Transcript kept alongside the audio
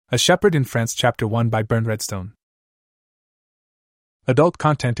A Shepherd in France, Chapter 1 by Bernd Redstone. Adult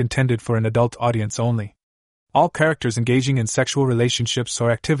content intended for an adult audience only. All characters engaging in sexual relationships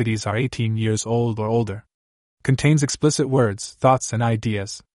or activities are 18 years old or older. Contains explicit words, thoughts, and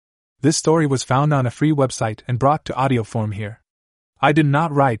ideas. This story was found on a free website and brought to audio form here. I did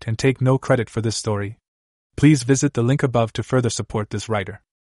not write and take no credit for this story. Please visit the link above to further support this writer.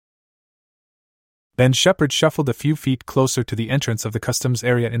 Ben Shepherd shuffled a few feet closer to the entrance of the customs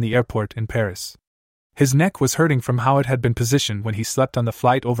area in the airport in Paris. His neck was hurting from how it had been positioned when he slept on the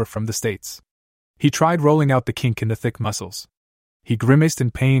flight over from the States. He tried rolling out the kink in the thick muscles. He grimaced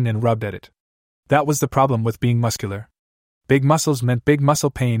in pain and rubbed at it. That was the problem with being muscular. Big muscles meant big muscle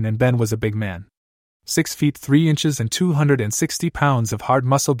pain, and Ben was a big man. 6 feet 3 inches and 260 pounds of hard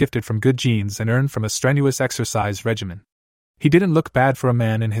muscle gifted from good genes and earned from a strenuous exercise regimen. He didn't look bad for a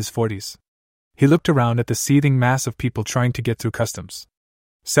man in his 40s. He looked around at the seething mass of people trying to get through customs.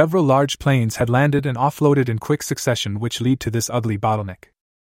 Several large planes had landed and offloaded in quick succession, which led to this ugly bottleneck.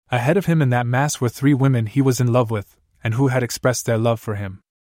 Ahead of him in that mass were 3 women he was in love with, and who had expressed their love for him.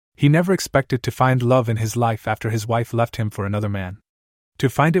 He never expected to find love in his life after his wife left him for another man. To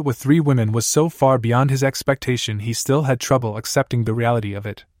find it with 3 women was so far beyond his expectation he still had trouble accepting the reality of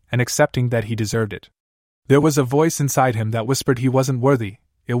it, and accepting that he deserved it. There was a voice inside him that whispered he wasn't worthy,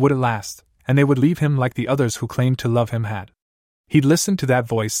 it wouldn't last, and they would leave him like the others who claimed to love him had. He'd listened to that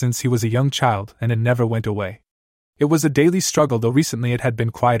voice since he was a young child, and it never went away. It was a daily struggle, though recently it had been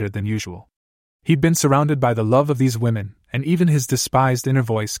quieter than usual. He'd been surrounded by the love of these women, and even his despised inner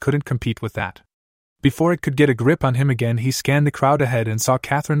voice couldn't compete with that. Before it could get a grip on him again, he scanned the crowd ahead and saw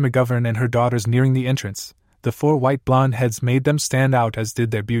Catherine McGovern and her daughters nearing the entrance. The 4 white blonde heads made them stand out, as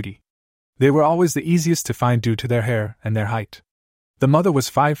did their beauty. They were always the easiest to find due to their hair and their height. The mother was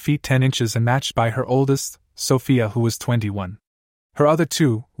 5 feet 10 inches and matched by her oldest, Sophia, who was 21. Her other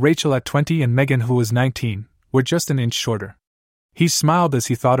 2, Rachel at 20 and Megan, who was 19, were just an inch shorter. He smiled as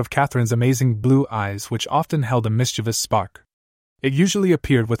he thought of Catherine's amazing blue eyes, which often held a mischievous spark. It usually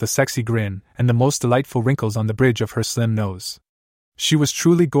appeared with a sexy grin and the most delightful wrinkles on the bridge of her slim nose. She was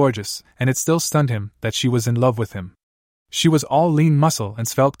truly gorgeous, and it still stunned him that she was in love with him. She was all lean muscle and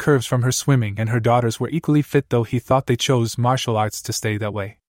svelte curves from her swimming, and her daughters were equally fit, though he thought they chose martial arts to stay that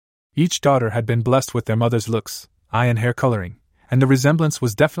way. Each daughter had been blessed with their mother's looks, eye and hair coloring, and the resemblance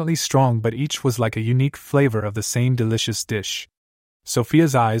was definitely strong, but each was like a unique flavor of the same delicious dish.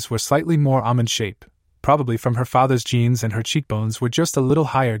 Sophia's eyes were slightly more almond shape, probably from her father's genes, and her cheekbones were just a little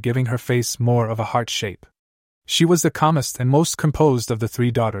higher, giving her face more of a heart shape. She was the calmest and most composed of the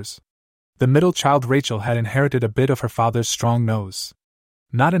 3 daughters. The middle child, Rachel, had inherited a bit of her father's strong nose.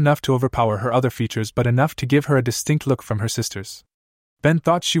 Not enough to overpower her other features, but enough to give her a distinct look from her sisters. Ben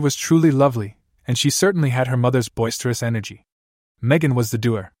thought she was truly lovely, and she certainly had her mother's boisterous energy. Megan was the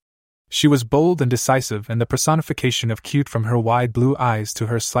doer. She was bold and decisive, and the personification of cute, from her wide blue eyes to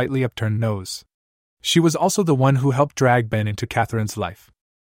her slightly upturned nose. She was also the one who helped drag Ben into Catherine's life.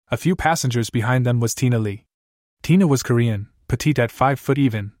 A few passengers behind them was Tina Lee. Tina was Korean, petite at 5 foot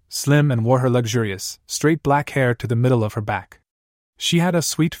even, slim, and wore her luxurious, straight black hair to the middle of her back. She had a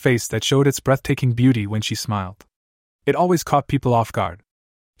sweet face that showed its breathtaking beauty when she smiled. It always caught people off guard.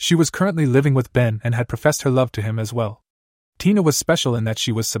 She was currently living with Ben and had professed her love to him as well. Tina was special in that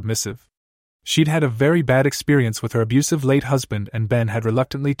she was submissive. She'd had a very bad experience with her abusive late husband, and Ben had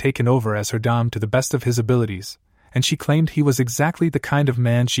reluctantly taken over as her dom to the best of his abilities, and she claimed he was exactly the kind of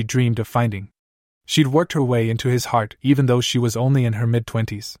man she dreamed of finding. She'd worked her way into his heart, even though she was only in her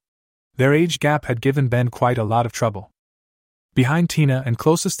mid-20s. Their age gap had given Ben quite a lot of trouble. Behind Tina and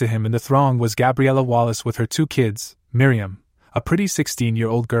closest to him in the throng was Gabriella Wallace with her 2 kids, Miriam, a pretty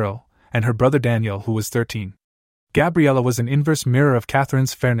 16-year-old girl, and her brother Daniel, who was 13. Gabriella was an inverse mirror of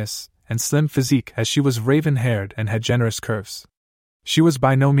Catherine's fairness and slim physique, as she was raven-haired and had generous curves. She was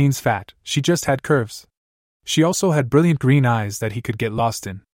by no means fat, she just had curves. She also had brilliant green eyes that he could get lost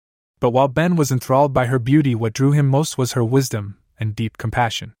in. But while Ben was enthralled by her beauty, what drew him most was her wisdom and deep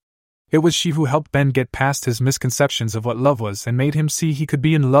compassion. It was she who helped Ben get past his misconceptions of what love was and made him see he could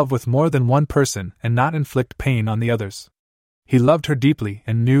be in love with more than one person and not inflict pain on the others. He loved her deeply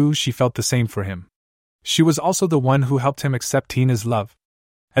and knew she felt the same for him. She was also the one who helped him accept Tina's love.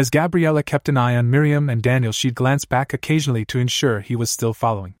 As Gabriella kept an eye on Miriam and Daniel, she'd glance back occasionally to ensure he was still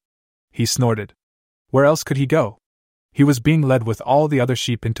following. He snorted. Where else could he go? He was being led with all the other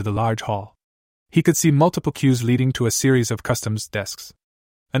sheep into the large hall. He could see multiple queues leading to a series of customs desks.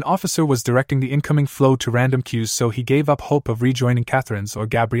 An officer was directing the incoming flow to random queues, so he gave up hope of rejoining Catherine's or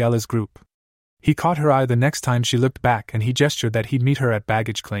Gabriella's group. He caught her eye the next time she looked back, and he gestured that he'd meet her at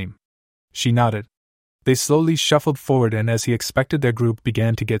baggage claim. She nodded. They slowly shuffled forward, and as he expected, their group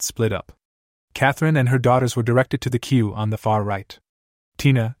began to get split up. Catherine and her daughters were directed to the queue on the far right.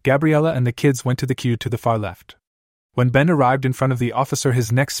 Tina, Gabriella, and the kids went to the queue to the far left. When Ben arrived in front of the officer,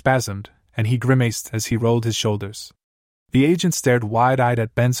 his neck spasmed, and he grimaced as he rolled his shoulders. The agent stared wide-eyed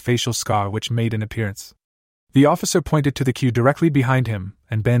at Ben's facial scar, which made an appearance. The officer pointed to the queue directly behind him,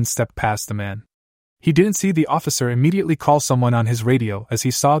 and Ben stepped past the man. He didn't see the officer immediately call someone on his radio, as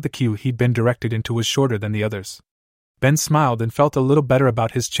he saw the queue he'd been directed into was shorter than the others. Ben smiled and felt a little better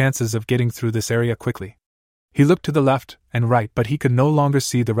about his chances of getting through this area quickly. He looked to the left and right, but he could no longer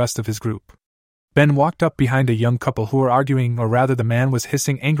see the rest of his group. Ben walked up behind a young couple who were arguing, or rather the man was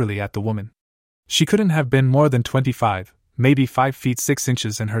hissing angrily at the woman. She couldn't have been more than 25, maybe 5 feet 6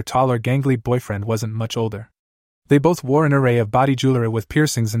 inches, and her taller, gangly boyfriend wasn't much older. They both wore an array of body jewelry with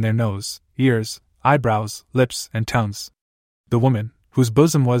piercings in their nose, ears, eyebrows, lips, and tongues. The woman, whose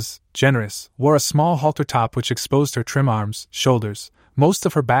bosom was generous, wore a small halter top which exposed her trim arms, shoulders, most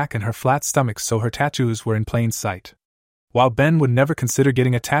of her back, and her flat stomach, so her tattoos were in plain sight. While Ben would never consider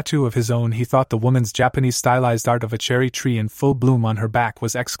getting a tattoo of his own, he thought the woman's Japanese stylized art of a cherry tree in full bloom on her back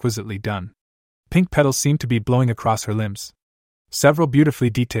was exquisitely done. Pink petals seemed to be blowing across her limbs. Several beautifully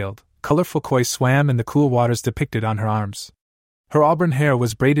detailed, colorful koi swam in the cool waters depicted on her arms. Her auburn hair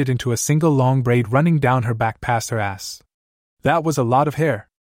was braided into a single long braid running down her back past her ass. That was a lot of hair.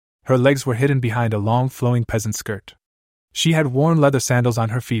 Her legs were hidden behind a long flowing peasant skirt. She had worn leather sandals on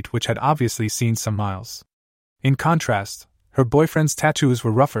her feet which had obviously seen some miles. In contrast, her boyfriend's tattoos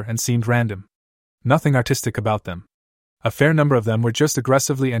were rougher and seemed random. Nothing artistic about them. A fair number of them were just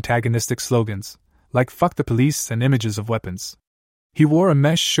aggressively antagonistic slogans, like "fuck the police" and images of weapons. He wore a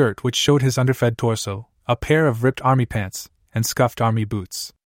mesh shirt which showed his underfed torso, a pair of ripped army pants, and scuffed army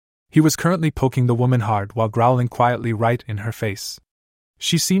boots. He was currently poking the woman hard while growling quietly right in her face.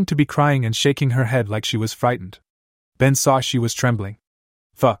 She seemed to be crying and shaking her head like she was frightened. Ben saw she was trembling.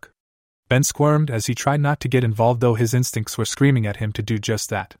 Fuck. Ben squirmed as he tried not to get involved, though his instincts were screaming at him to do just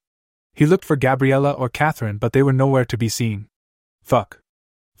that. He looked for Gabriella or Catherine, but they were nowhere to be seen. Fuck.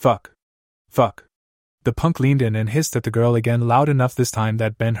 Fuck. Fuck. The punk leaned in and hissed at the girl again, loud enough this time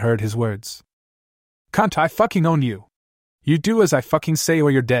that Ben heard his words. Can't I fucking own you? You do as I fucking say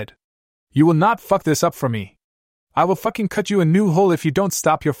or you're dead. You will not fuck this up for me. I will fucking cut you a new hole if you don't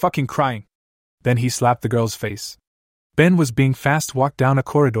stop your fucking crying. Then he slapped the girl's face. Ben was being fast walked down a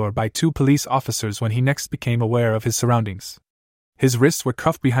corridor by 2 police officers when he next became aware of his surroundings. His wrists were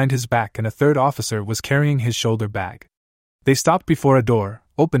cuffed behind his back and a 3rd officer was carrying his shoulder bag. They stopped before a door,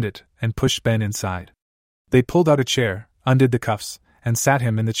 opened it, and pushed Ben inside. They pulled out a chair, undid the cuffs, and sat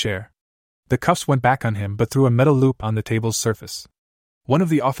him in the chair. The cuffs went back on him but threw a metal loop on the table's surface. One of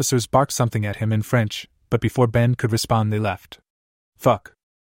the officers barked something at him in French, but before Ben could respond they left. Fuck.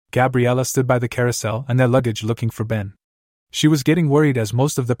 Gabriella stood by the carousel and their luggage looking for Ben. She was getting worried as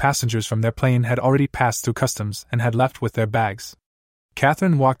most of the passengers from their plane had already passed through customs and had left with their bags.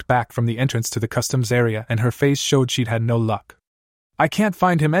 Catherine walked back from the entrance to the customs area and her face showed she'd had no luck. I can't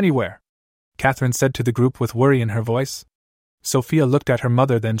find him anywhere, Catherine said to the group with worry in her voice. Sophia looked at her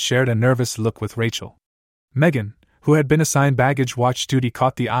mother, then shared a nervous look with Rachel. Megan, who had been assigned baggage watch duty,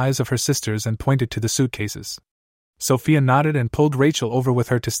 caught the eyes of her sisters and pointed to the suitcases. Sophia nodded and pulled Rachel over with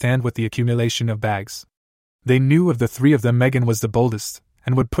her to stand with the accumulation of bags. They knew of the 3 of them Megan was the boldest,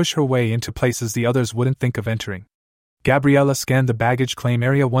 and would push her way into places the others wouldn't think of entering. Gabriella scanned the baggage claim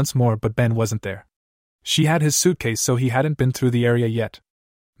area once more, but Ben wasn't there. She had his suitcase, so he hadn't been through the area yet.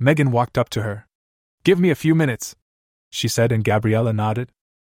 Megan walked up to her. Give me a few minutes, she said, and Gabriella nodded.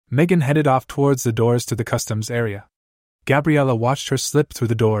 Megan headed off towards the doors to the customs area. Gabriella watched her slip through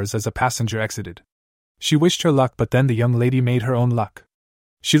the doors as a passenger exited. She wished her luck, but then the young lady made her own luck.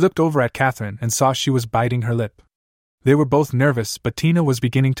 She looked over at Catherine and saw she was biting her lip. They were both nervous, but Tina was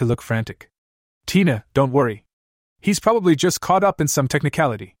beginning to look frantic. Tina, don't worry. He's probably just caught up in some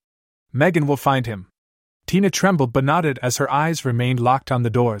technicality. Megan will find him. Tina trembled but nodded as her eyes remained locked on the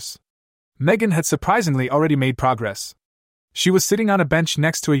doors. Megan had surprisingly already made progress. She was sitting on a bench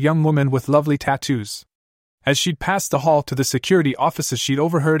next to a young woman with lovely tattoos. As she'd passed the hall to the security offices, she'd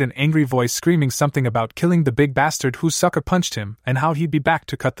overheard an angry voice screaming something about killing the big bastard who sucker punched him and how he'd be back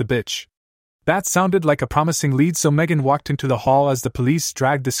to cut the bitch. That sounded like a promising lead, so Megan walked into the hall as the police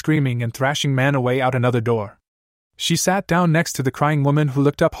dragged the screaming and thrashing man away out another door. She sat down next to the crying woman, who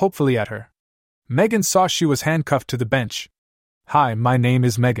looked up hopefully at her. Megan saw she was handcuffed to the bench. Hi, my name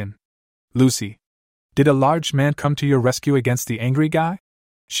is Megan. Lucy. Did a large man come to your rescue against the angry guy?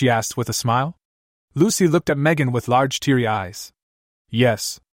 She asked with a smile. Lucy looked at Megan with large teary eyes.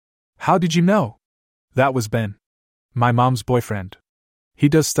 Yes. How did you know? That was Ben. My mom's boyfriend. He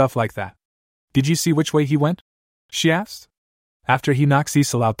does stuff like that. Did you see which way he went? She asked. After he knocked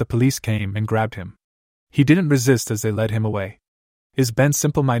Cecil out, the police came and grabbed him. He didn't resist as they led him away. Is Ben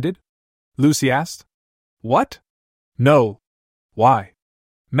simple-minded? Lucy asked. What? No. Why?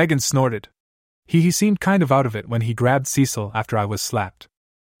 Megan snorted. He seemed kind of out of it when he grabbed Cecil after I was slapped.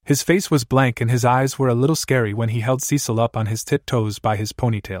 His face was blank and his eyes were a little scary when he held Cecil up on his tiptoes by his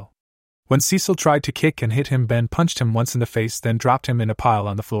ponytail. When Cecil tried to kick and hit him, Ben punched him once in the face, then dropped him in a pile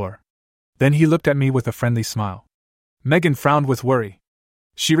on the floor. Then he looked at me with a friendly smile. Megan frowned with worry.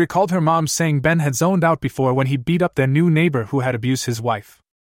 She recalled her mom saying Ben had zoned out before when he beat up their new neighbor who had abused his wife.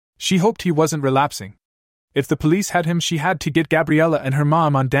 She hoped he wasn't relapsing. If the police had him, she had to get Gabriella and her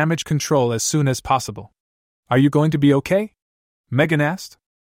mom on damage control as soon as possible. Are you going to be okay? Megan asked.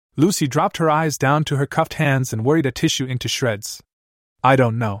 Lucy dropped her eyes down to her cuffed hands and worried a tissue into shreds. I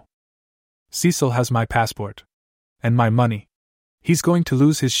don't know. Cecil has my passport. And my money. He's going to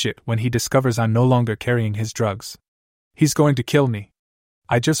lose his shit when he discovers I'm no longer carrying his drugs. He's going to kill me.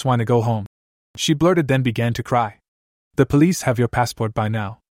 I just want to go home. She blurted, then began to cry. The police have your passport by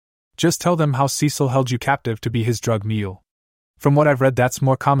now. Just tell them how Cecil held you captive to be his drug mule. From what I've read, that's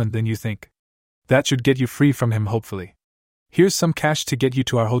more common than you think. That should get you free from him, hopefully. Here's some cash to get you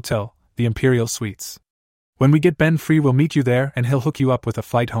to our hotel, the Imperial Suites. When we get Ben free, we'll meet you there and he'll hook you up with a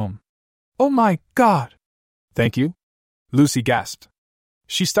flight home. Oh my God! Thank you? Lucy gasped.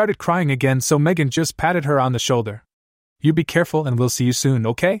 She started crying again, so Megan just patted her on the shoulder. You be careful and we'll see you soon,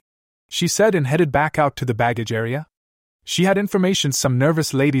 okay? She said and headed back out to the baggage area. She had information some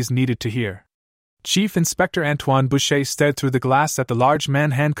nervous ladies needed to hear. Chief Inspector Antoine Boucher stared through the glass at the large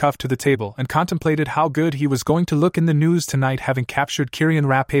man handcuffed to the table and contemplated how good he was going to look in the news tonight, having captured Kyrian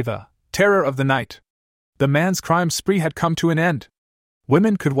Rapeva, terror of the night. The man's crime spree had come to an end.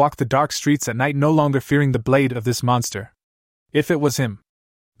 Women could walk the dark streets at night no longer fearing the blade of this monster. If it was him.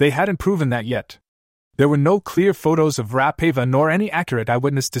 They hadn't proven that yet. There were no clear photos of Rapeva nor any accurate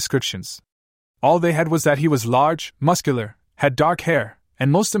eyewitness descriptions. All they had was that he was large, muscular, had dark hair,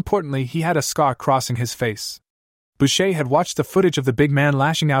 and most importantly, he had a scar crossing his face. Boucher had watched the footage of the big man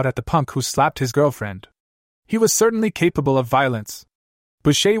lashing out at the punk who slapped his girlfriend. He was certainly capable of violence.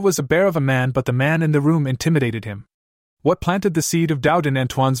 Boucher was a bear of a man, but the man in the room intimidated him. What planted the seed of doubt in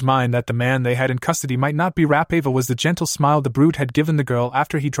Antoine's mind that the man they had in custody might not be Rapeva was the gentle smile the brute had given the girl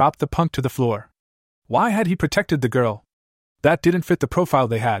after he dropped the punk to the floor. Why had he protected the girl? That didn't fit the profile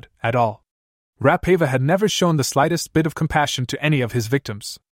they had, at all. Rapeva had never shown the slightest bit of compassion to any of his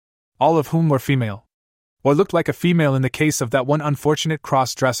victims. All of whom were female. Or looked like a female in the case of that one unfortunate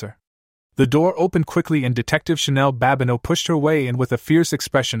cross-dresser. The door opened quickly and Detective Chanel Babineau pushed her way in with a fierce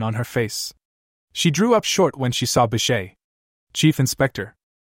expression on her face. She drew up short when she saw Boucher. Chief Inspector.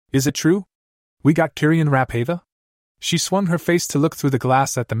 Is it true? We got Kyrian Rapeva? She swung her face to look through the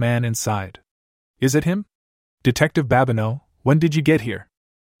glass at the man inside. Is it him? Detective Babineau, when did you get here?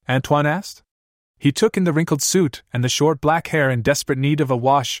 Antoine asked. He took in the wrinkled suit and the short black hair in desperate need of a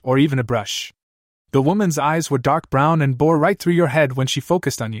wash or even a brush. The woman's eyes were dark brown and bore right through your head when she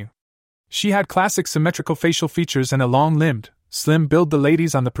focused on you. She had classic symmetrical facial features and a long-limbed, slim build the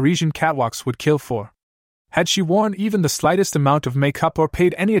ladies on the Parisian catwalks would kill for. Had she worn even the slightest amount of makeup or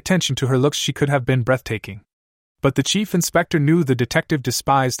paid any attention to her looks, she could have been breathtaking. But the chief inspector knew the detective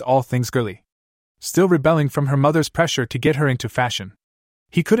despised all things girly. Still rebelling from her mother's pressure to get her into fashion.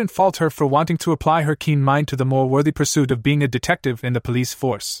 He couldn't fault her for wanting to apply her keen mind to the more worthy pursuit of being a detective in the police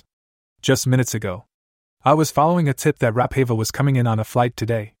force. Just minutes ago, I was following a tip that Rapeva was coming in on a flight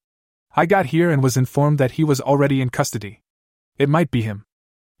today. I got here and was informed that he was already in custody. It might be him.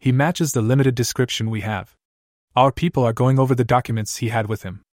 He matches the limited description we have. Our people are going over the documents he had with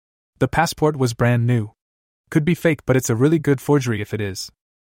him. The passport was brand new. Could be fake, but it's a really good forgery if it is.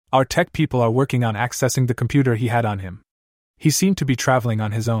 Our tech people are working on accessing the computer he had on him. He seemed to be traveling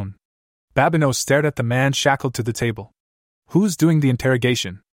on his own. Babineau stared at the man shackled to the table. Who's doing the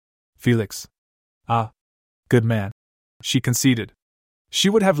interrogation? Felix. Ah. Good man. She conceded. She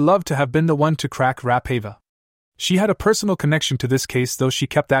would have loved to have been the one to crack Rapeva. She had a personal connection to this case, though she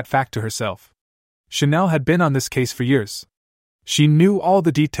kept that fact to herself. Chanel had been on this case for years. She knew all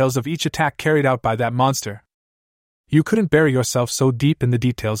the details of each attack carried out by that monster. You couldn't bury yourself so deep in the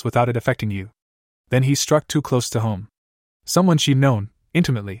details without it affecting you. Then he struck too close to home. Someone she'd known,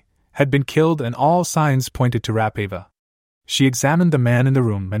 intimately, had been killed and all signs pointed to Rapeva. She examined the man in the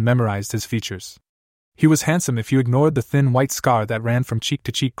room and memorized his features. He was handsome if you ignored the thin white scar that ran from cheek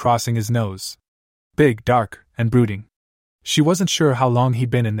to cheek crossing his nose. Big, dark, and brooding. She wasn't sure how long he'd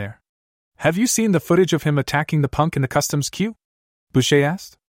been in there. Have you seen the footage of him attacking the punk in the customs queue? Boucher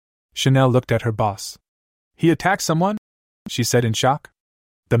asked. Chanel looked at her boss. He attacked someone? She said in shock.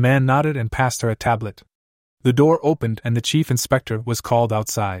 The man nodded and passed her a tablet. The door opened and the chief inspector was called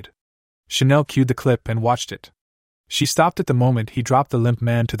outside. Chanel cued the clip and watched it. She stopped at the moment he dropped the limp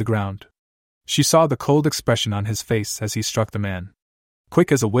man to the ground. She saw the cold expression on his face as he struck the man.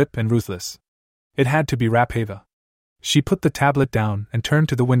 Quick as a whip and ruthless. It had to be Rapeva. She put the tablet down and turned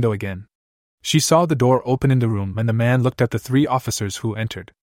to the window again. She saw the door open in the room and the man looked at the 3 officers who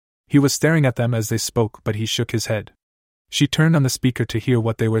entered. He was staring at them as they spoke, but he shook his head. She turned on the speaker to hear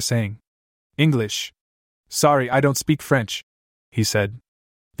what they were saying. English. Sorry, I don't speak French, he said.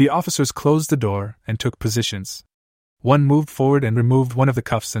 The officers closed the door and took positions. One moved forward and removed one of the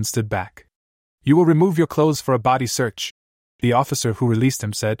cuffs and stood back. You will remove your clothes for a body search, the officer who released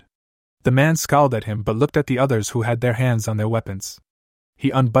him said. The man scowled at him but looked at the others who had their hands on their weapons.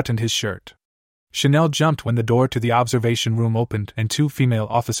 He unbuttoned his shirt. Chanel jumped when the door to the observation room opened and 2 female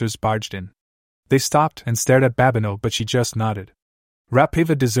officers barged in. They stopped and stared at Babineau, but she just nodded.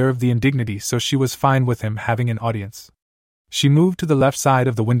 Rapeva deserved the indignity, so she was fine with him having an audience. She moved to the left side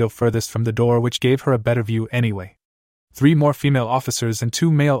of the window furthest from the door, which gave her a better view anyway. 3 more female officers and 2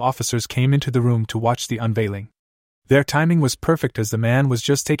 male officers came into the room to watch the unveiling. Their timing was perfect as the man was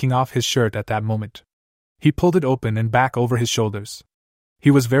just taking off his shirt at that moment. He pulled it open and back over his shoulders. He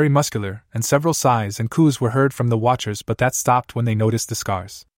was very muscular, and several sighs and coos were heard from the watchers, but that stopped when they noticed the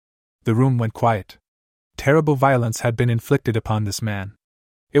scars. The room went quiet. Terrible violence had been inflicted upon this man.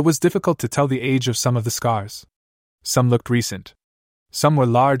 It was difficult to tell the age of some of the scars. Some looked recent. Some were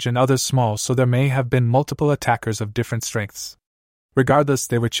large and others small, so there may have been multiple attackers of different strengths. Regardless,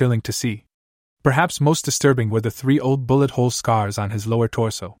 they were chilling to see. Perhaps most disturbing were the 3 old bullet hole scars on his lower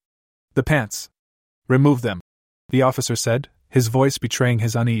torso. The pants. Remove them, the officer said, his voice betraying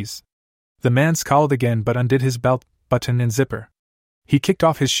his unease. The man scowled again but undid his belt button and zipper. He kicked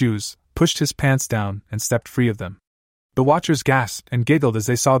off his shoes, pushed his pants down, and stepped free of them. The watchers gasped and giggled as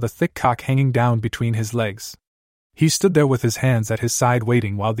they saw the thick cock hanging down between his legs. He stood there with his hands at his side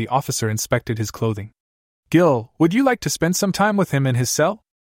waiting while the officer inspected his clothing. Gil, would you like to spend some time with him in his cell?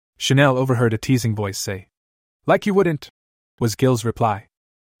 Chanel overheard a teasing voice say. Like you wouldn't, was Gil's reply.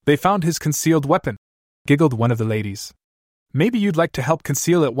 They found his concealed weapon, giggled one of the ladies. Maybe you'd like to help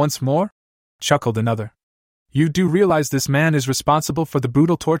conceal it once more? Chuckled another. You do realize this man is responsible for the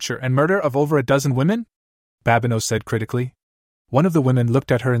brutal torture and murder of over a dozen women? Babineau said critically. One of the women looked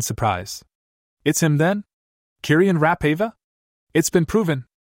at her in surprise. It's him then? Kyrian Rapeva? It's been proven.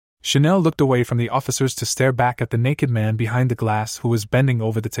 Chanel looked away from the officers to stare back at the naked man behind the glass who was bending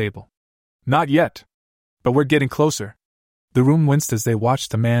over the table. Not yet. But we're getting closer. The room winced as they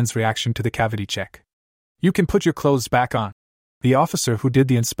watched the man's reaction to the cavity check. You can put your clothes back on, the officer who did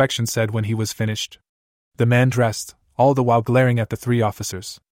the inspection said when he was finished. The man dressed, all the while glaring at the 3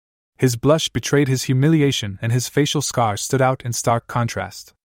 officers. His blush betrayed his humiliation and his facial scar stood out in stark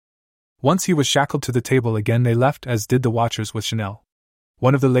contrast. Once he was shackled to the table again, they left, as did the watchers with Chanel.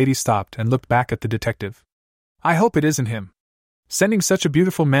 One of the ladies stopped and looked back at the detective. I hope it isn't him. Sending such a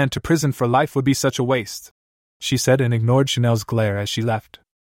beautiful man to prison for life would be such a waste, she said and ignored Chanel's glare as she left.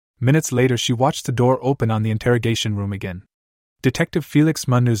 Minutes later she watched the door open on the interrogation room again. Detective Felix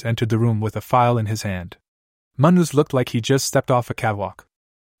Munoz entered the room with a file in his hand. Munoz looked like he just stepped off a catwalk.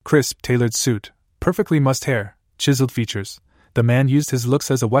 Crisp, tailored suit, perfectly mussed hair, chiseled features. The man used his looks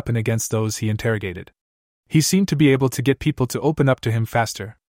as a weapon against those he interrogated. He seemed to be able to get people to open up to him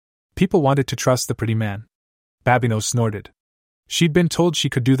faster. People wanted to trust the pretty man. Babineau snorted. She'd been told she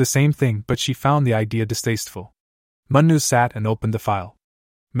could do the same thing, but she found the idea distasteful. Munoz sat and opened the file.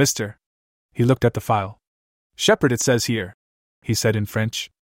 Mr. He looked at the file. Shepard, it says here, he said in French.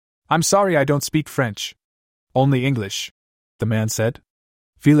 I'm sorry, I don't speak French. Only English, the man said.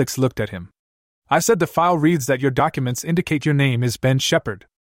 Felix looked at him. I said the file reads that your documents indicate your name is Ben Shepard.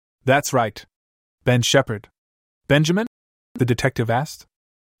 That's right. Ben Shepard. Benjamin? The detective asked.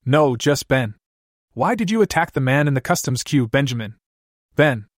 No, just Ben. Why did you attack the man in the customs queue, Benjamin?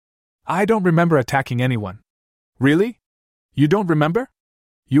 Ben. I don't remember attacking anyone. Really? You don't remember?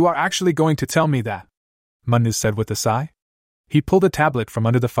 You are actually going to tell me that? Munoz said with a sigh. He pulled a tablet from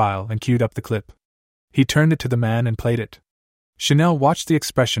under the file and queued up the clip. He turned it to the man and played it. Chanel watched the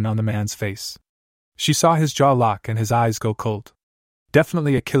expression on the man's face. She saw his jaw lock and his eyes go cold.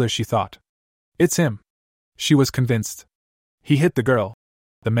 Definitely a killer, she thought. It's him. She was convinced. He hit the girl,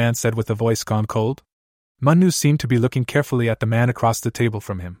 the man said with a voice gone cold. Munoz seemed to be looking carefully at the man across the table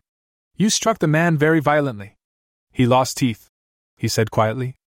from him. You struck the man very violently. He lost teeth, he said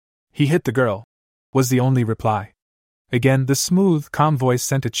quietly. He hit the girl, was the only reply. Again, the smooth, calm voice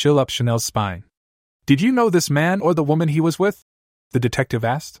sent a chill up Chanel's spine. Did you know this man or the woman he was with? The detective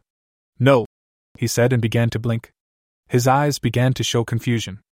asked. No, he said and began to blink. His eyes began to show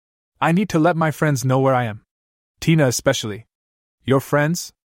confusion. I need to let my friends know where I am. Tina especially. Your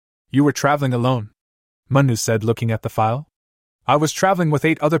friends? You were traveling alone, Manu said, looking at the file. I was traveling with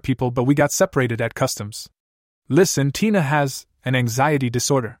 8 other people, but we got separated at customs. Listen, Tina has an anxiety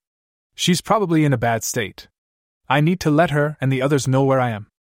disorder. She's probably in a bad state. I need to let her and the others know where I am.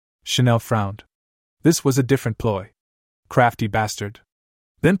 Chanel frowned. This was a different ploy. Crafty bastard.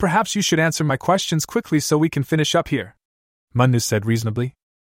 Then perhaps you should answer my questions quickly so we can finish up here, Manu said reasonably.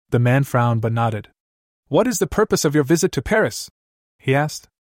 The man frowned but nodded. What is the purpose of your visit to Paris? He asked.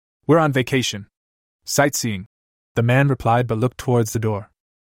 We're on vacation. Sightseeing, the man replied but looked towards the door.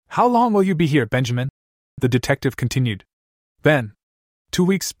 How long will you be here, Benjamin? The detective continued. Ben. 2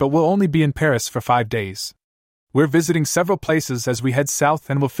 weeks, but we'll only be in Paris for 5 days. We're visiting several places as we head south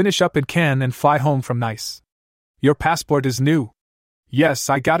and will finish up in Cannes and fly home from Nice. Your passport is new. Yes,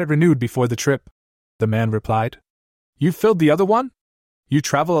 I got it renewed before the trip, the man replied. You filled the other one? You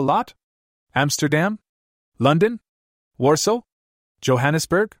travel a lot? Amsterdam? London? Warsaw?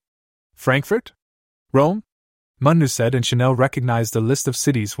 Johannesburg? Frankfurt? Rome? Manu said, and Chanel recognized the list of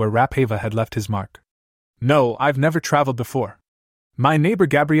cities where Rapeva had left his mark. No, I've never traveled before. My neighbor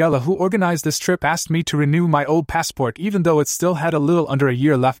Gabriella, who organized this trip, asked me to renew my old passport even though it still had a little under a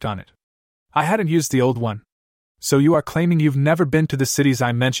year left on it. I hadn't used the old one. So you are claiming you've never been to the cities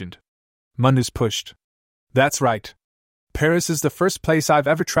I mentioned? Manus pushed. That's right. Paris is the first place I've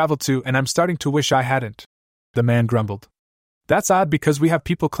ever traveled to, and I'm starting to wish I hadn't. The man grumbled. That's odd because we have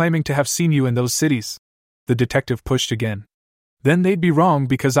people claiming to have seen you in those cities. The detective pushed again. Then they'd be wrong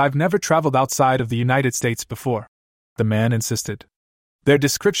because I've never traveled outside of the United States before. The man insisted. Their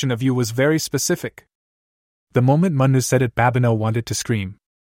description of you was very specific. The moment Manu said it, Babineau wanted to scream.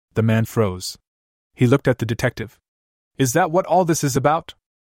 The man froze. He looked at the detective. Is that what all this is about?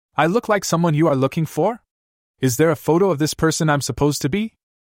 I look like someone you are looking for? Is there a photo of this person I'm supposed to be?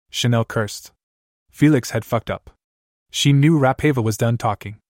 Chanel cursed. Felix had fucked up. She knew Rapeva was done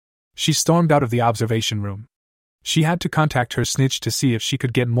talking. She stormed out of the observation room. She had to contact her snitch to see if she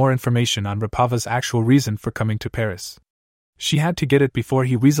could get more information on Rapeva's actual reason for coming to Paris. She had to get it before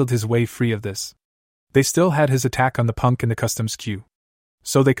he weaseled his way free of this. They still had his attack on the punk in the customs queue.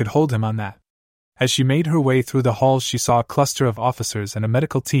 So they could hold him on that. As she made her way through the halls, she saw a cluster of officers and a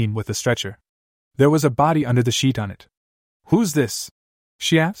medical team with a stretcher. There was a body under the sheet on it. Who's this?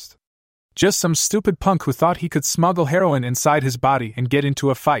 She asked. Just some stupid punk who thought he could smuggle heroin inside his body and get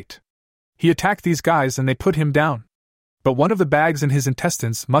into a fight. He attacked these guys and they put him down. But one of the bags in his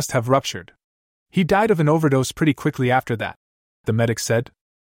intestines must have ruptured. He died of an overdose pretty quickly after that, the medic said.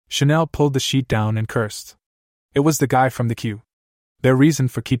 Chanel pulled the sheet down and cursed. It was the guy from the queue. Their reason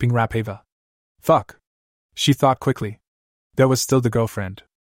for keeping Rapeva. Fuck. She thought quickly. There was still the girlfriend.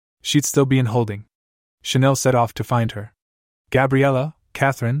 She'd still be in holding. Chanel set off to find her. Gabriella,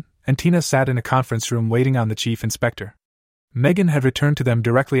 Catherine, and Tina sat in a conference room waiting on the chief inspector. Megan had returned to them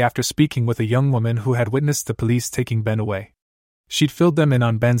directly after speaking with a young woman who had witnessed the police taking Ben away. She'd filled them in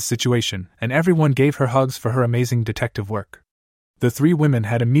on Ben's situation, and everyone gave her hugs for her amazing detective work. The 3 women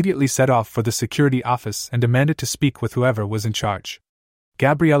had immediately set off for the security office and demanded to speak with whoever was in charge.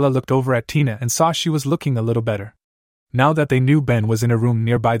 Gabriella looked over at Tina and saw she was looking a little better. Now that they knew Ben was in a room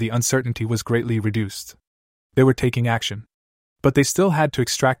nearby, the uncertainty was greatly reduced. They were taking action. But they still had to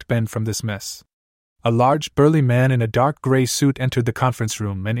extract Ben from this mess. A large, burly man in a dark gray suit entered the conference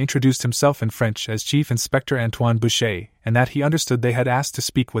room and introduced himself in French as Chief Inspector Antoine Boucher, and that he understood they had asked to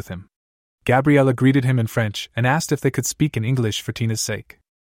speak with him. Gabriella greeted him in French and asked if they could speak in English for Tina's sake.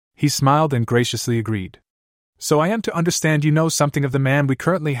 He smiled and graciously agreed. So I am to understand you know something of the man we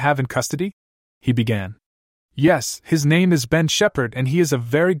currently have in custody? He began. Yes, his name is Ben Shepard and he is a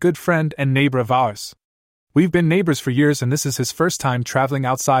very good friend and neighbor of ours. We've been neighbors for years and this is his first time traveling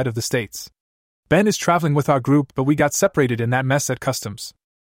outside of the States. Ben is traveling with our group, but we got separated in that mess at customs.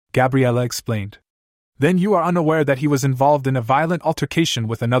 Gabriella explained. Then you are unaware that he was involved in a violent altercation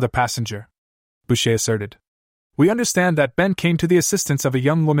with another passenger? Boucher asserted. We understand that Ben came to the assistance of a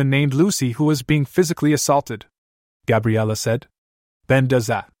young woman named Lucy who was being physically assaulted. Gabriella said. Ben does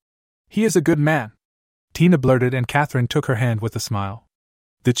that. He is a good man. Tina blurted, and Catherine took her hand with a smile.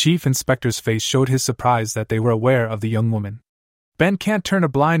 The chief inspector's face showed his surprise that they were aware of the young woman. Ben can't turn a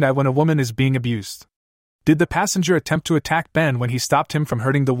blind eye when a woman is being abused. Did the passenger attempt to attack Ben when he stopped him from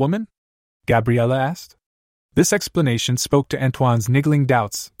hurting the woman? Gabriella asked. This explanation spoke to Antoine's niggling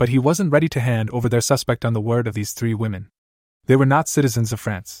doubts, but he wasn't ready to hand over their suspect on the word of these 3 women. They were not citizens of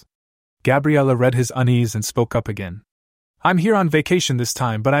France. Gabriella read his unease and spoke up again. I'm here on vacation this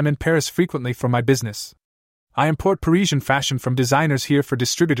time, but I'm in Paris frequently for my business. I import Parisian fashion from designers here for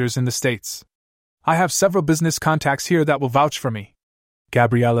distributors in the States. I have several business contacts here that will vouch for me,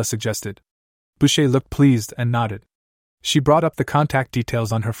 Gabriella suggested. Boucher looked pleased and nodded. She brought up the contact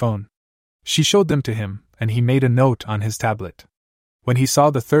details on her phone. She showed them to him, and he made a note on his tablet. When he saw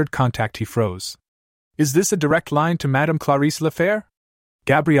the third contact, he froze. Is this a direct line to Madame Clarice Lafair?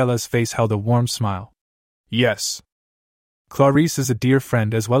 Gabriella's face held a warm smile. Yes. Clarice is a dear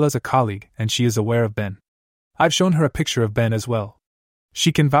friend as well as a colleague, and she is aware of Ben. I've shown her a picture of Ben as well.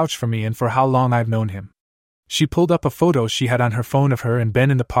 She can vouch for me and for how long I've known him. She pulled up a photo she had on her phone of her and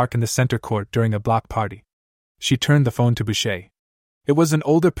Ben in the park in the center court during a block party. She turned the phone to Boucher. It was an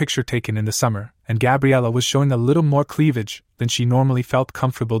older picture taken in the summer, and Gabriella was showing a little more cleavage than she normally felt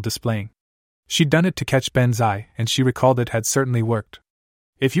comfortable displaying. She'd done it to catch Ben's eye, and she recalled it had certainly worked.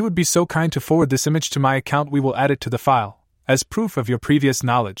 If you would be so kind to forward this image to my account, we will add it to the file, as proof of your previous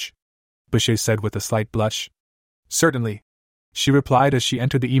knowledge, Boucher said with a slight blush. Certainly, she replied as she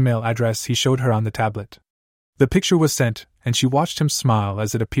entered the email address he showed her on the tablet. The picture was sent, and she watched him smile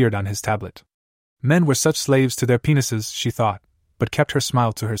as it appeared on his tablet. Men were such slaves to their penises, she thought, but kept her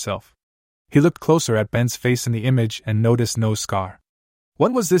smile to herself. He looked closer at Ben's face in the image and noticed no scar.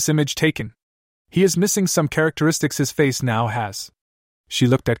 When was this image taken? He is missing some characteristics his face now has. She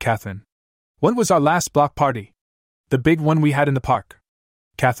looked at Catherine. When was our last block party? The big one we had in the park.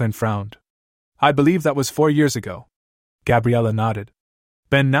 Catherine frowned. I believe that was 4 years ago. Gabriella nodded.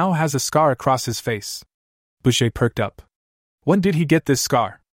 Ben now has a scar across his face. Boucher perked up. When did he get this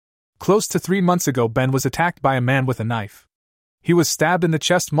scar? Close to 3 months ago, Ben was attacked by a man with a knife. He was stabbed in the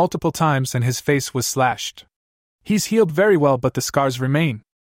chest multiple times and his face was slashed. He's healed very well, but the scars remain,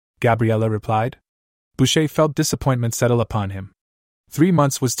 Gabriella replied. Boucher felt disappointment settle upon him. 3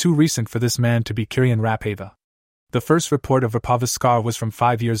 months was too recent for this man to be Kirian Rapava. The first report of Rapava's scar was from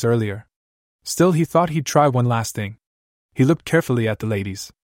 5 years earlier. Still, he thought he'd try one last thing. He looked carefully at the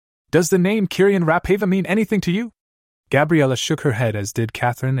ladies. Does the name Kirian Rapava mean anything to you? Gabriella shook her head, as did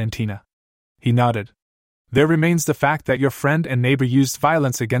Catherine and Tina. He nodded. There remains the fact that your friend and neighbor used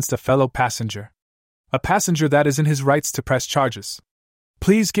violence against a fellow passenger. A passenger that is in his rights to press charges.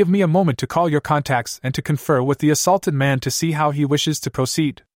 Please give me a moment to call your contacts and to confer with the assaulted man to see how he wishes to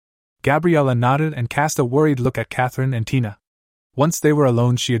proceed. Gabriella nodded and cast a worried look at Catherine and Tina. Once they were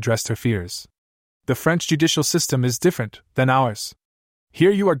alone, she addressed her fears. The French judicial system is different than ours.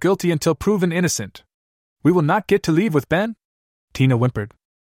 Here you are guilty until proven innocent. We will not get to leave with Ben? Tina whimpered.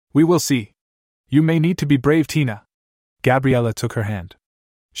 We will see. You may need to be brave, Tina. Gabriella took her hand.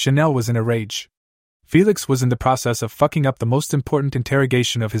 Chanel was in a rage. Felix was in the process of fucking up the most important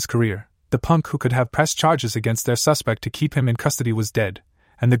interrogation of his career. The punk who could have pressed charges against their suspect to keep him in custody was dead,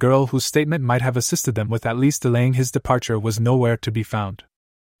 and the girl whose statement might have assisted them with at least delaying his departure was nowhere to be found.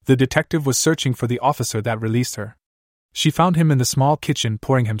 The detective was searching for the officer that released her. She found him in the small kitchen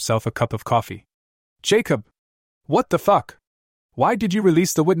pouring himself a cup of coffee. Jacob! What the fuck? Why did you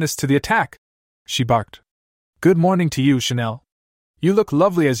release the witness to the attack? She barked. Good morning to you, Chanel. You look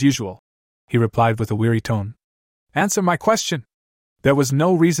lovely as usual, he replied with a weary tone. Answer my question. There was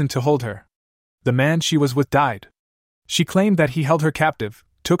no reason to hold her. The man she was with died. She claimed that he held her captive,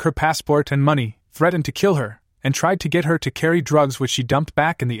 took her passport and money, threatened to kill her, and tried to get her to carry drugs which she dumped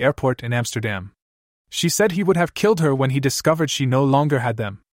back in the airport in Amsterdam. She said he would have killed her when he discovered she no longer had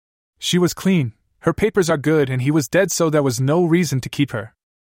them. She was clean, her papers are good, and he was dead, so there was no reason to keep her.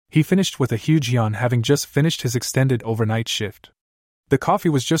 He finished with a huge yawn, having just finished his extended overnight shift. The coffee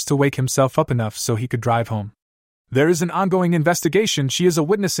was just to wake himself up enough so he could drive home. There is an ongoing investigation she is a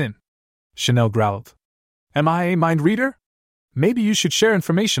witness in, Chanel growled. Am I a mind reader? Maybe you should share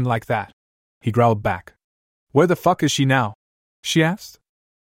information like that, he growled back. Where the fuck is she now? She asked.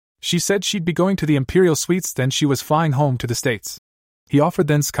 She said she'd be going to the Imperial Suites, then she was flying home to the States. He offered,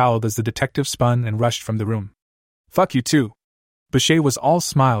 then scowled as the detective spun and rushed from the room. Fuck you too. Boucher was all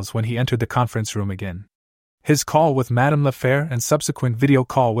smiles when he entered the conference room again. His call with Madame Lafair and subsequent video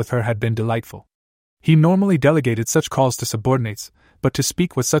call with her had been delightful. He normally delegated such calls to subordinates, but to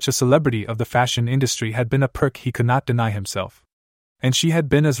speak with such a celebrity of the fashion industry had been a perk he could not deny himself. And she had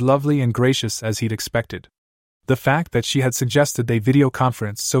been as lovely and gracious as he'd expected. The fact that she had suggested they video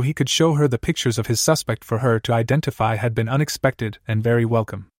conference so he could show her the pictures of his suspect for her to identify had been unexpected and very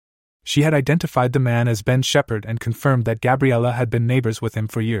welcome. She had identified the man as Ben Shepherd and confirmed that Gabriella had been neighbors with him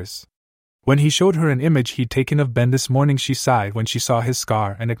for years. When he showed her an image he'd taken of Ben this morning, she sighed when she saw his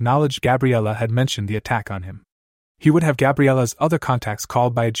scar and acknowledged Gabriella had mentioned the attack on him. He would have Gabriella's other contacts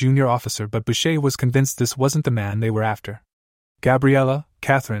called by a junior officer, but Boucher was convinced this wasn't the man they were after. Gabriella,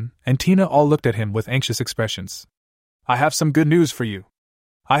 Catherine, and Tina all looked at him with anxious expressions. I have some good news for you.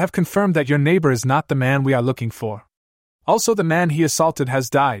 I have confirmed that your neighbor is not the man we are looking for. Also, the man he assaulted has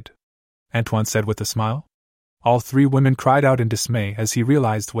died. Antoine said with a smile. All three women cried out in dismay as he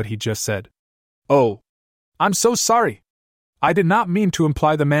realized what he'd just said. Oh, I'm so sorry. I did not mean to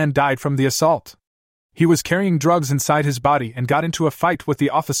imply the man died from the assault. He was carrying drugs inside his body and got into a fight with the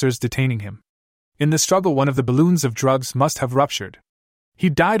officers detaining him. In the struggle, one of the balloons of drugs must have ruptured. He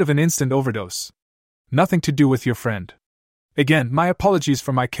died of an instant overdose. Nothing to do with your friend. Again, my apologies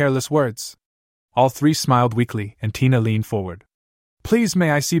for my careless words. All three smiled weakly, and Tina leaned forward. Please,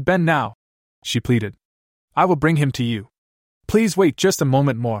 may I see Ben now? She pleaded. I will bring him to you. Please wait just a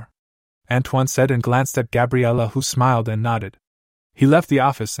moment more, Antoine said and glanced at Gabriella, who smiled and nodded. He left the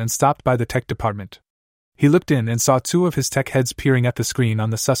office and stopped by the tech department. He looked in and saw two of his tech heads peering at the screen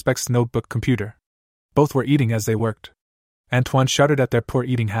on the suspect's notebook computer. Both were eating as they worked. Antoine shuddered at their poor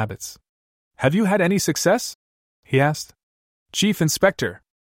eating habits. Have you had any success? He asked. Chief Inspector.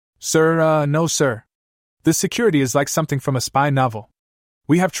 Sir, no sir. This security is like something from a spy novel.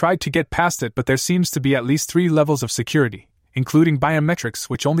 We have tried to get past it, but there seems to be at least 3 levels of security, including biometrics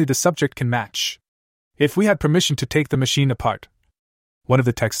which only the subject can match. If we had permission to take the machine apart, one of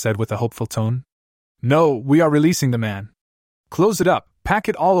the techs said with a hopeful tone. No, we are releasing the man. Close it up, pack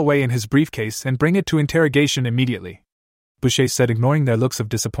it all away in his briefcase and bring it to interrogation immediately, Boucher said, ignoring their looks of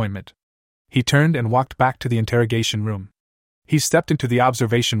disappointment. He turned and walked back to the interrogation room. He stepped into the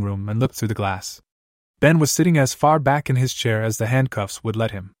observation room and looked through the glass. Ben was sitting as far back in his chair as the handcuffs would let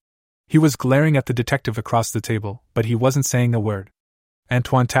him. He was glaring at the detective across the table, but he wasn't saying a word.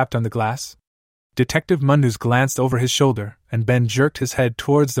 Antoine tapped on the glass. Detective Mundus glanced over his shoulder, and Ben jerked his head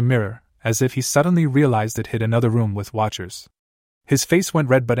towards the mirror, as if he suddenly realized it hid another room with watchers. His face went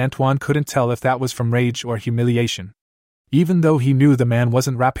red, but Antoine couldn't tell if that was from rage or humiliation. Even though he knew the man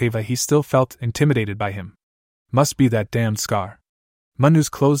wasn't Rapeva, he still felt intimidated by him. Must be that damned scar. Mundus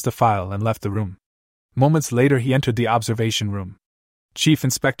closed the file and left the room. Moments later he entered the observation room. Chief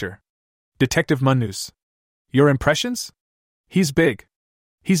Inspector. Detective Mundus. Your impressions? He's big.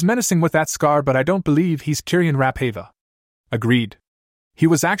 He's menacing with that scar, but I don't believe he's Kyrian Rapeva. Agreed. He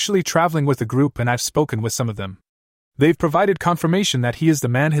was actually traveling with a group, and I've spoken with some of them. They've provided confirmation that he is the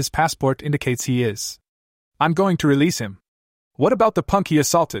man his passport indicates he is. I'm going to release him. What about the punk he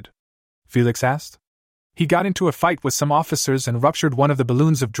assaulted? Felix asked. He got into a fight with some officers and ruptured one of the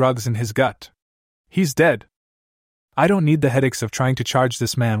balloons of drugs in his gut. He's dead. I don't need the headaches of trying to charge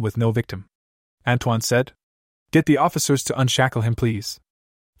this man with no victim, Antoine said. Get the officers to unshackle him, please.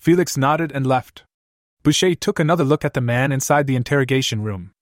 Felix nodded and left. Boucher took another look at the man inside the interrogation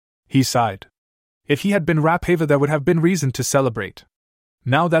room. He sighed. If he had been Rapeva, there would have been reason to celebrate.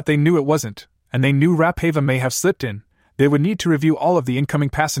 Now that they knew it wasn't, and they knew Rapeva may have slipped in, they would need to review all of the incoming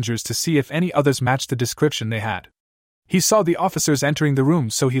passengers to see if any others matched the description they had. He saw the officers entering the room,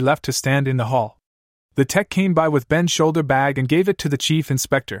 so he left to stand in the hall. The tech came by with Ben's shoulder bag and gave it to the chief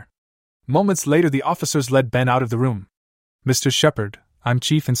inspector. Moments later the officers led Ben out of the room. Mr. Shepard, I'm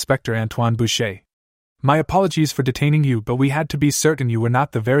Chief Inspector Antoine Boucher. My apologies for detaining you, but we had to be certain you were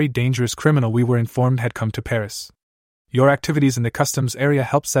not the very dangerous criminal we were informed had come to Paris. Your activities in the customs area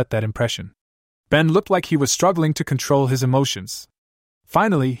helped set that impression. Ben looked like he was struggling to control his emotions.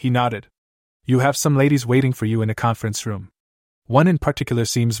 Finally, he nodded. You have some ladies waiting for you in a conference room. One in particular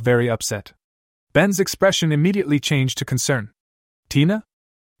seems very upset. Ben's expression immediately changed to concern. Tina?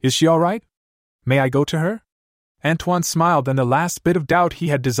 Is she all right? May I go to her? Antoine smiled, and the last bit of doubt he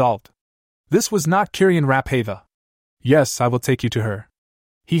had dissolved. This was not Kyrian Rapeva. Yes, I will take you to her.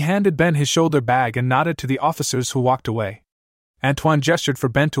 He handed Ben his shoulder bag and nodded to the officers who walked away. Antoine gestured for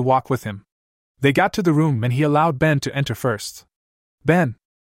Ben to walk with him. They got to the room and he allowed Ben to enter first. Ben!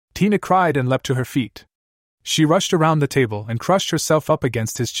 Tina cried and leapt to her feet. She rushed around the table and crushed herself up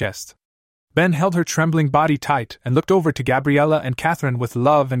against his chest. Ben held her trembling body tight and looked over to Gabriella and Catherine with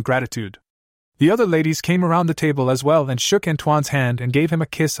love and gratitude. The other ladies came around the table as well and shook Antoine's hand and gave him a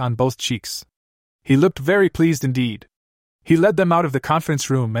kiss on both cheeks. He looked very pleased indeed. He led them out of the conference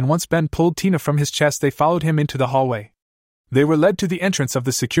room, and once Ben pulled Tina from his chest, they followed him into the hallway. They were led to the entrance of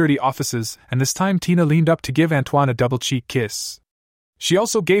the security offices, and this time Tina leaned up to give Antoine a double-cheek kiss. She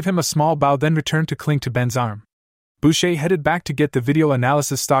also gave him a small bow, then returned to cling to Ben's arm. Boucher headed back to get the video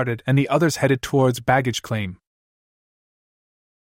analysis started, and the others headed towards baggage claim.